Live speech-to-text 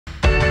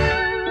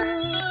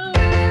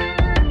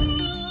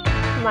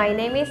my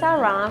name is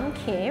Aram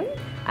Kim.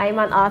 I'm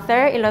an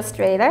author,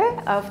 illustrator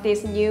of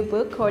this new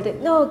book called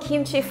No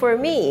Kimchi for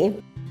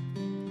Me.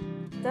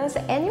 Does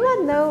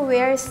anyone know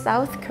where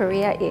South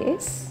Korea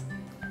is?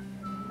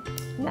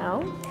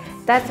 No?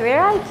 That's where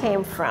I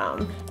came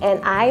from,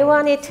 and I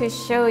wanted to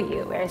show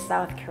you where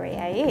South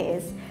Korea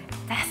is.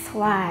 That's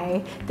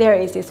why there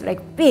is this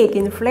big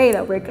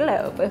inflatable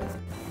globe.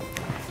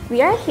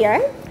 We are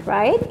here,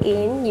 right,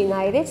 in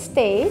United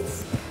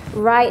States.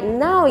 Right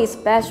now,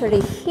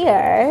 especially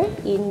here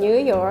in New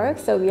York,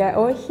 so we are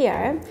all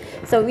here.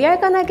 So we are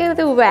gonna go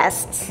to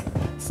west.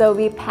 So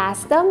we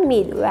pass the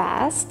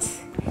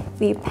Midwest,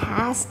 we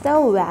pass the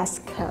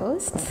West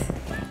Coast,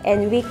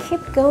 and we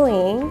keep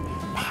going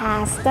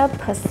past the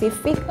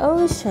Pacific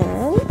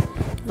Ocean,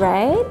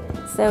 right?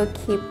 So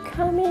keep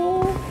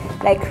coming,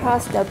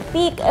 cross the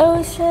big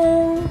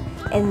ocean,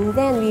 and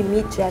then we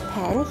meet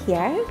Japan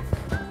here.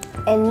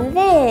 And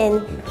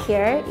then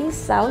here is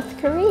South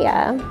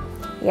Korea.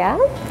 Yeah?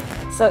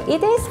 So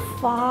it is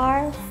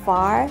far,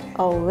 far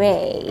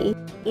away.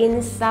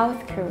 In South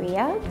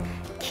Korea,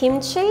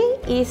 kimchi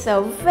is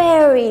a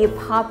very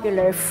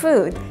popular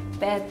food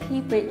that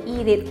people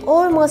eat it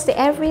almost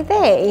every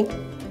day.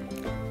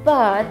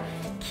 But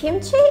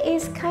kimchi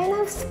is kind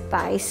of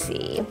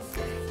spicy.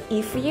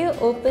 If you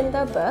open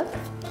the book,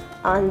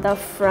 on the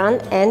front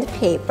end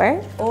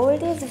paper, all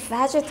these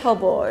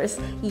vegetables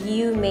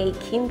you make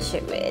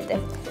kimchi with.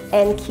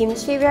 And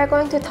kimchi we are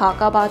going to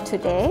talk about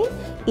today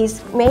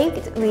is made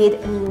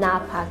with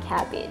napa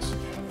cabbage.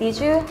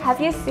 Have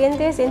you seen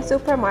this in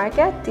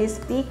supermarket? These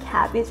big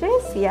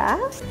cabbages, yeah?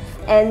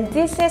 And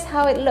this is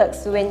how it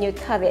looks when you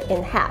cut it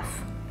in half.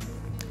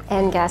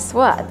 And guess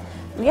what?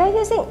 We are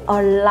using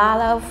a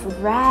lot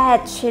of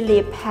red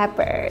chili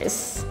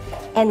peppers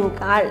and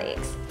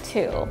garlics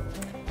too.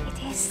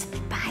 It is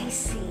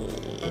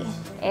spicy.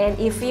 And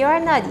if you are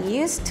not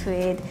used to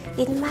it,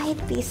 it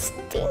might be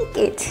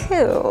stinky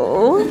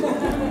too.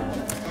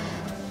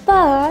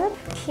 But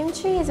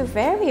kimchi is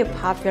very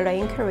popular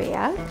in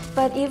Korea.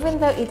 But even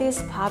though it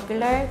is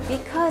popular,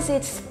 because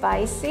it's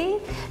spicy,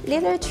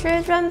 little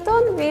children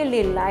don't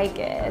really like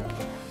it.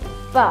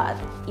 But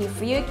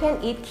if you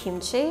can eat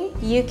kimchi,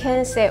 you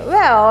can say,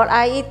 well,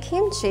 I eat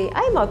kimchi.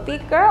 I'm a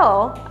big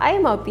girl.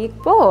 I'm a big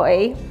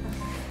boy.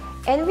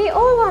 And we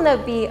all want to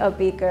be a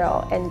big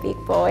girl and big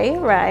boy,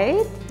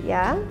 right?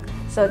 Yeah.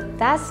 So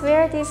that's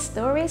where this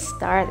story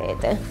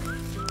started.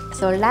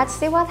 So let's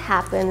see what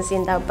happens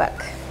in the book.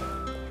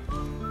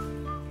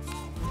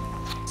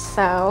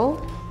 So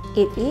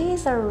it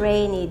is a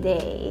rainy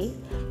day,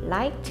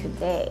 like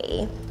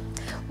today.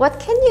 What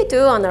can you do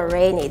on a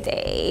rainy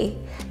day?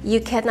 You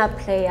cannot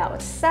play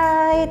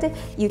outside,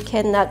 you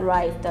cannot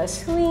ride the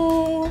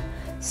swing.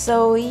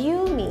 So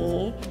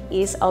Yoomi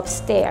is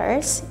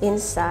upstairs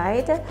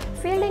inside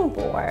feeling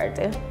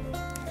bored.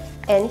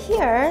 And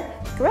here,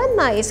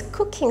 Grandma is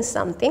cooking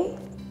something.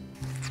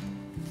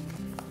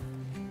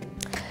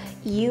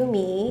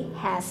 Yoomi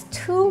has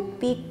two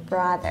big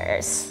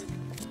brothers.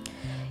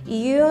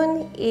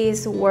 Yoon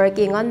is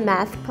working on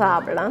math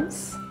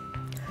problems.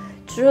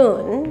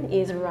 Jun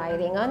is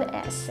writing an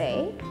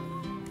essay.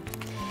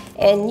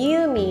 And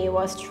Yoomi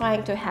was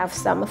trying to have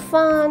some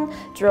fun,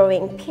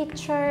 drawing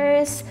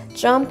pictures,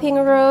 jumping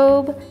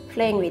rope,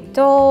 playing with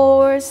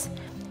dolls.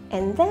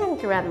 And then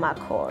Grandma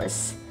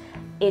calls,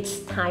 it's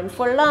time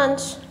for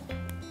lunch.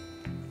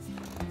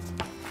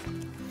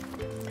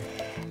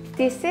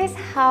 This is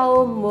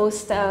how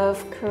most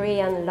of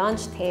Korean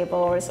lunch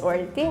tables or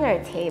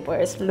dinner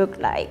tables look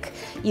like.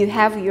 You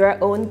have your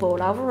own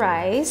bowl of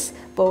rice,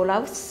 bowl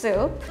of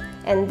soup,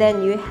 and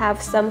then you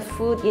have some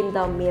food in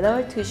the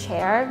middle to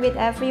share with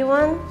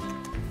everyone.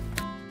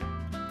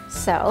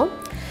 So,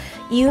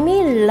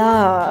 Yoomi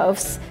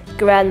loves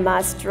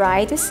Grandma's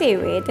dried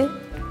seaweed,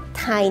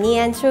 tiny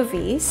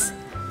anchovies,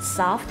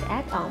 soft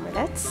egg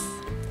omelets,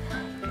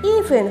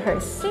 even her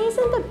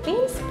seasoned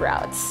bean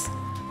sprouts.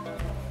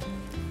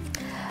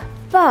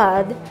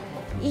 But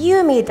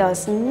Yoomi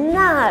does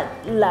not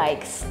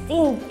like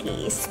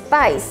stinky,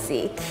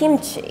 spicy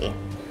kimchi.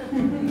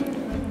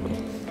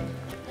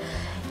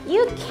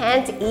 You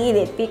can't eat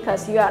it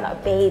because you are a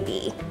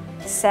baby,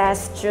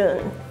 says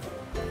Jun.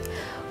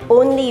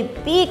 Only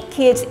big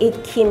kids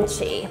eat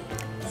kimchi,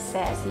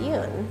 says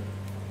Yoon.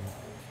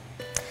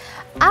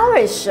 I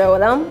will show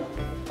them.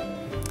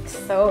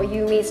 So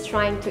Yoomi is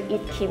trying to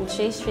eat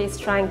kimchi. She's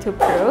trying to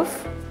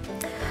prove.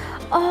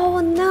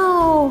 Oh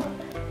no!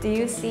 Do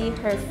you see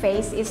her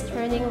face is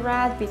turning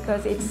red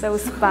because it's so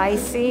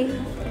spicy?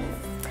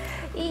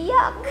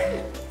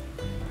 Yuck!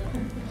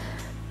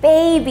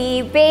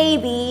 Baby,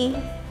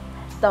 baby!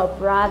 The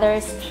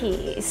brothers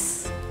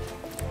kiss.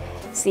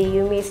 See,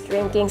 Yumi's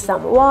drinking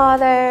some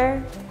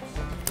water.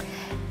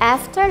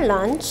 After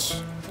lunch,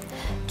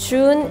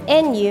 Jun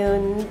and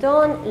Yoon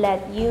don't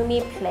let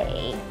Yoomi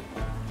play.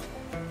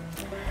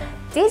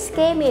 This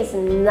game is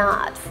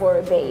not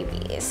for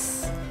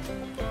babies.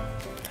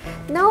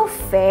 No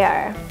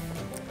fair,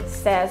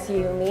 says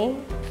Yoomi.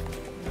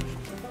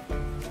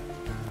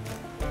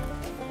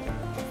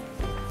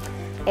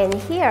 And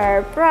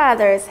here,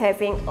 brothers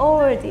having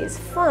all this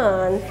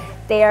fun.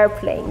 They are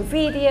playing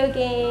video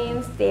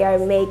games, they are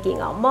making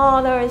a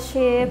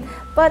mothership,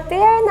 but they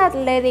are not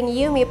letting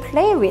Yoomi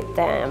play with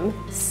them,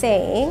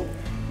 saying,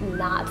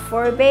 "Not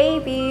for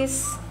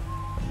babies."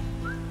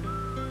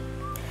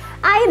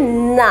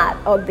 "I'm not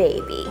a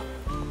baby,"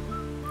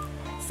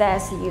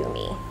 says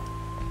Yoomi.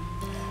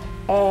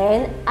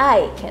 "And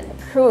I can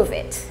prove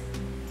it."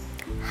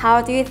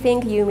 How do you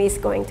think Yoomi is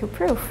going to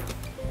prove?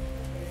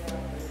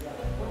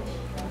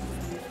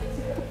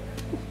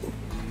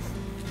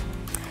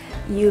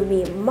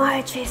 Yoomi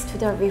marches to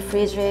the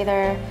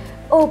refrigerator,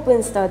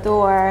 opens the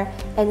door,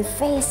 and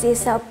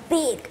faces a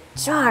big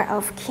jar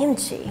of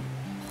kimchi.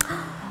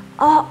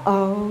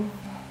 Uh-oh.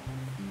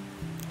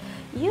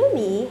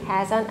 Yoomi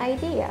has an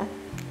idea.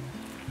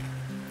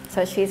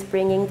 So she's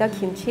bringing the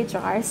kimchi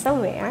jar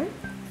somewhere.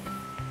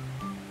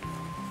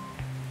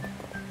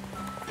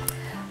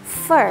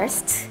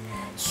 First,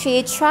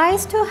 she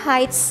tries to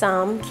hide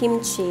some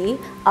kimchi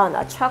on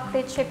a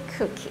chocolate chip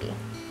cookie.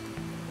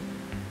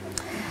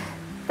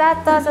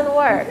 That doesn't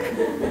work.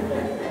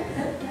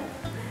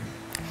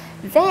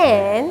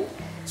 Then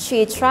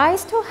she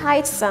tries to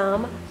hide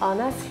some on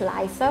a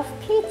slice of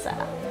pizza.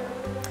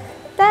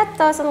 That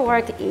doesn't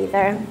work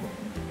either.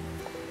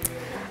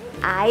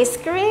 Ice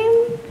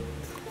cream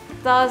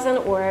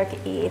doesn't work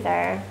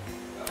either.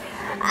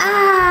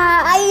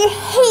 I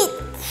hate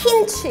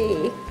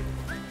kimchi.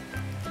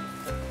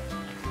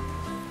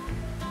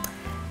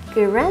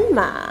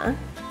 Grandma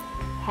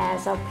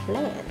has a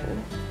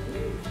plan.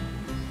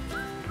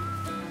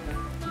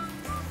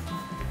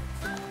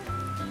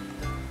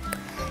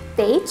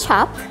 They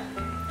chop.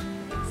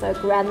 So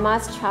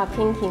grandma's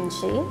chopping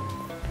kimchi.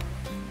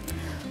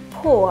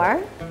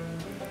 Pour.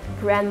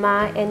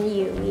 Grandma and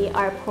Yoomi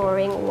are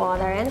pouring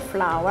water and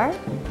flour.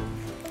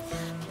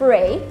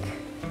 Break.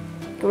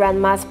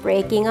 Grandma's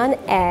breaking an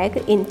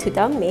egg into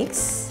the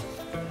mix.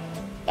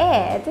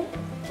 Add.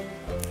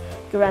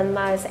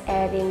 Grandma's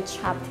adding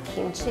chopped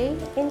kimchi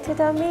into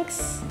the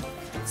mix.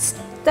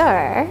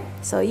 Stir.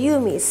 So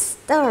Yoomi's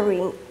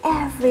stirring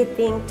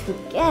everything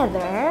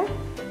together.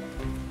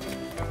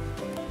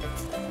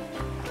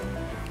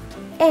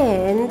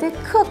 And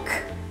cook.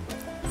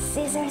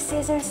 Scissor,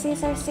 scissor,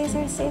 scissor,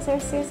 scissor, scissor,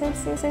 scissor,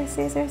 scissor,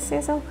 scissor,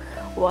 scissor.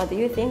 What do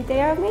you think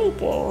they are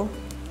making?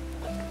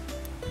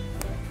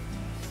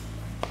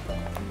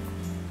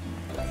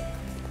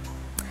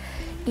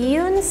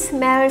 Yoon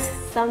smells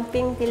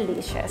something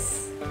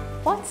delicious.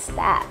 What's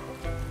that?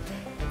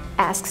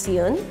 Asks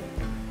Yoon.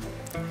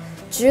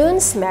 Jun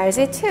smells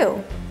it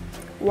too.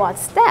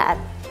 What's that?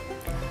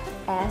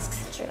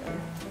 Asks Jun.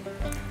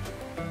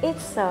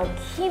 It's a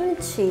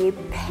kimchi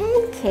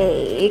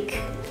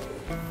pancake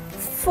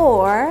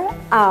for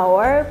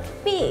our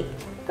big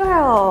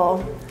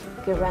girl,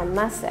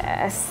 Grandma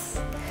says.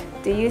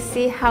 Do you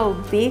see how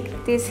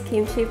big this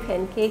kimchi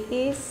pancake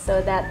is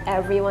so that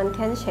everyone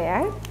can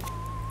share?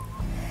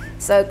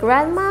 So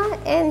Grandma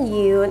and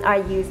Yoon are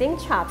using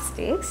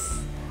chopsticks,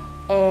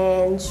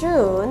 and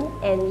Jun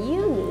and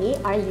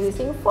Yoomi are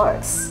using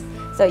forks.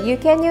 So you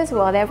can use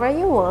whatever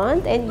you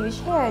want and you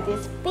share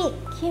this big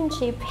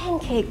kimchi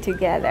pancake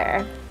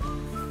together.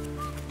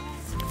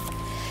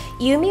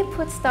 Yoomi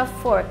puts the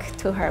fork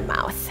to her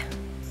mouth.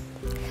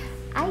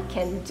 I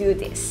can do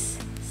this,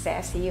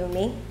 says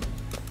Yoomi.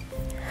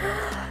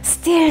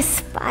 Still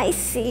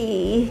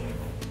spicy,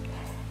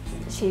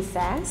 she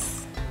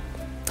says.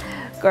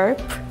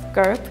 Gulp,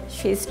 gulp,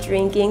 she's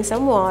drinking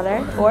some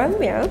water or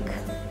milk.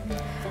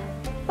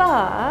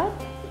 But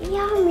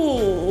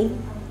yummy.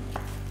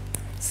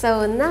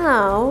 So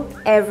now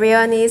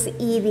everyone is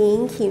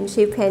eating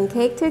kimchi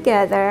pancake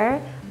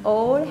together,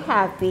 all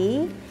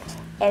happy.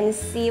 And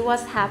see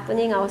what's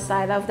happening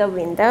outside of the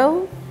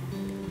window?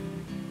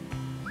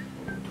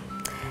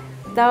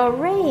 The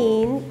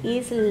rain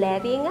is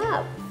letting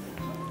up.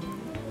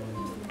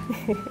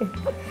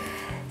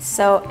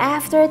 So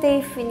after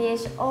they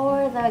finish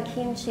all the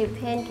kimchi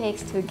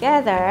pancakes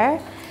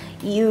together,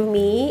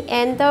 Yoomi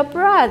and the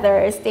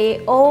brothers, they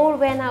all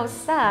went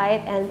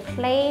outside and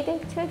played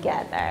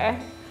together.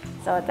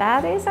 So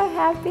that is a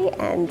happy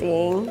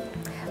ending.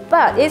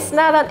 But it's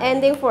not an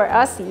ending for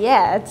us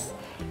yet.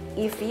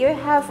 If you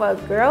have a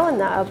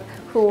grown-up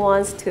who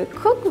wants to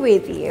cook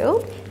with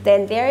you,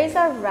 then there is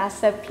a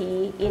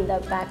recipe in the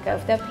back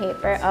of the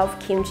paper of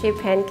kimchi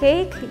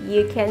pancake.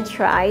 You can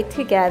try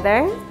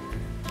together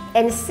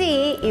and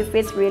see if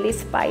it's really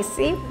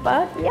spicy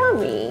but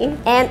yummy.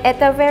 And at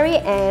the very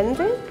end,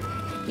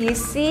 you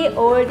see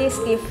all these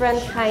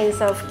different kinds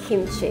of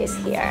kimchis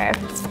here.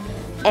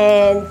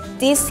 And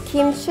this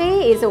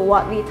kimchi is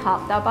what we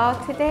talked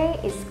about today.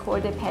 It's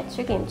called the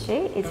pechu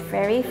kimchi. It's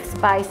very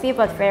spicy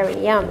but very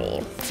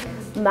yummy.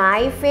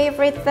 My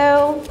favorite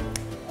though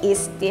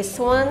is this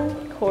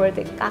one called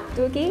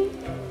깍두기.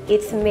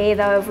 It's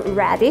made of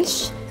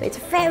radish, so it's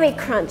very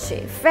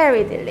crunchy,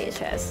 very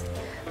delicious.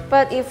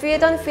 But if you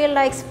don't feel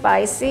like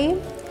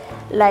spicy,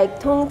 like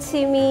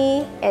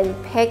동치미 and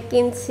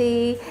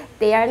백김치,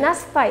 they are not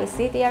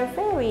spicy, they are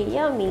very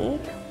yummy.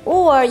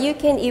 Or you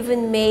can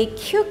even make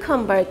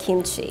cucumber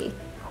kimchi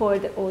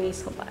called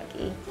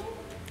oisobagi.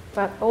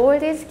 But all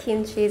these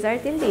kimchis are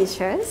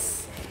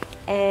delicious,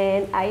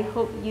 and I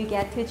hope you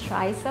get to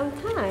try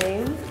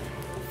sometime.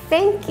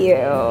 Thank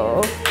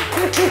you.